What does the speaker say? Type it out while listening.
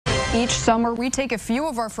Each summer, we take a few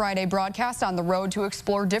of our Friday broadcasts on the road to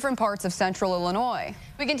explore different parts of central Illinois.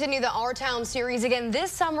 We continue the Our Town series again this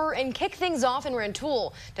summer and kick things off in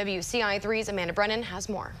Rantoul. WCIA 3's Amanda Brennan has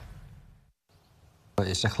more.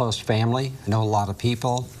 It's a close family. I know a lot of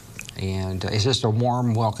people, and it's just a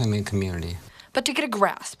warm, welcoming community. But to get a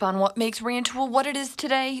grasp on what makes Rantoul what it is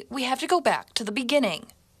today, we have to go back to the beginning.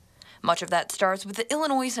 Much of that starts with the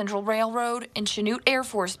Illinois Central Railroad and Chanute Air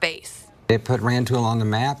Force Base. It put Rantoul on the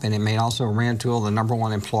map, and it made also Rantoul the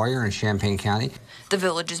 #1 employer in Champaign County. The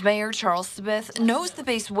village's mayor, Charles Smith, knows the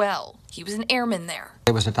base well. He was an airman there.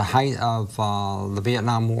 It was at the height of the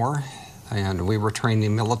Vietnam War, and we were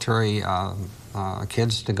training military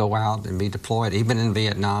kids to go out and be deployed, even in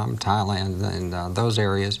Vietnam, Thailand, and those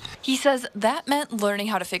areas. He says that meant learning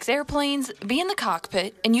how to fix airplanes, be in the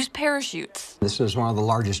cockpit, and use parachutes. This was one of the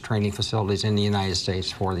largest training facilities in the United States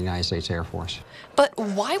for the United States Air Force. But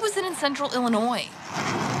why was it in central Illinois?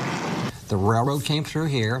 The railroad came through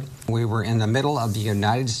here. We were in the middle of the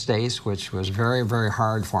United States, which was very, very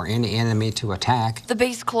hard for any enemy to attack. The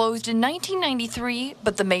base closed in 1993,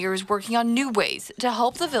 but the mayor is working on new ways to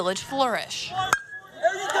help the village flourish.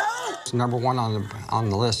 #1 on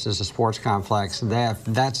the list is a sports complex.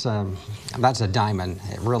 That's a diamond.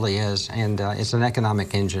 It really is, and it's an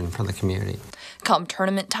economic engine for the community. Come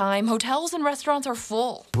tournament time, hotels and restaurants are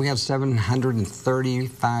full. We had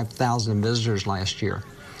 735,000 visitors last year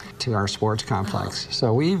to our sports complex,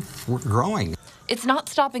 so we're growing. It's not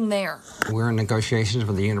stopping there. We're in negotiations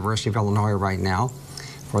with the University of Illinois right now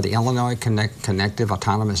for the Illinois Connective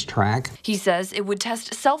Autonomous Track. He says it would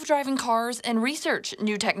test self-driving cars and research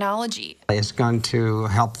new technology. It's going to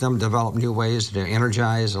help them develop new ways to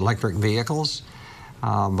energize electric vehicles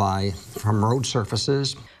from road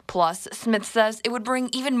surfaces. Plus, Smith says it would bring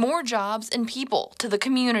even more jobs and people to the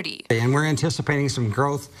community. And we're anticipating some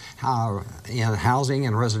growth in housing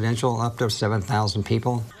and residential, up to 7,000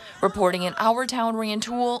 people. Reporting in Our Town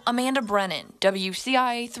Rantoul, Amanda Brennan,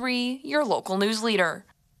 WCIA 3, your local news leader.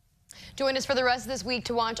 Join us for the rest of this week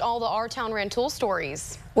to watch all the Our Town Rantoul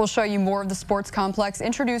stories. We'll show you more of the sports complex,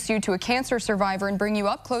 introduce you to a cancer survivor, and bring you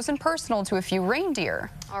up close and personal to a few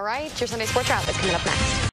reindeer. All right, your Sunday Sports Wrap is coming up next.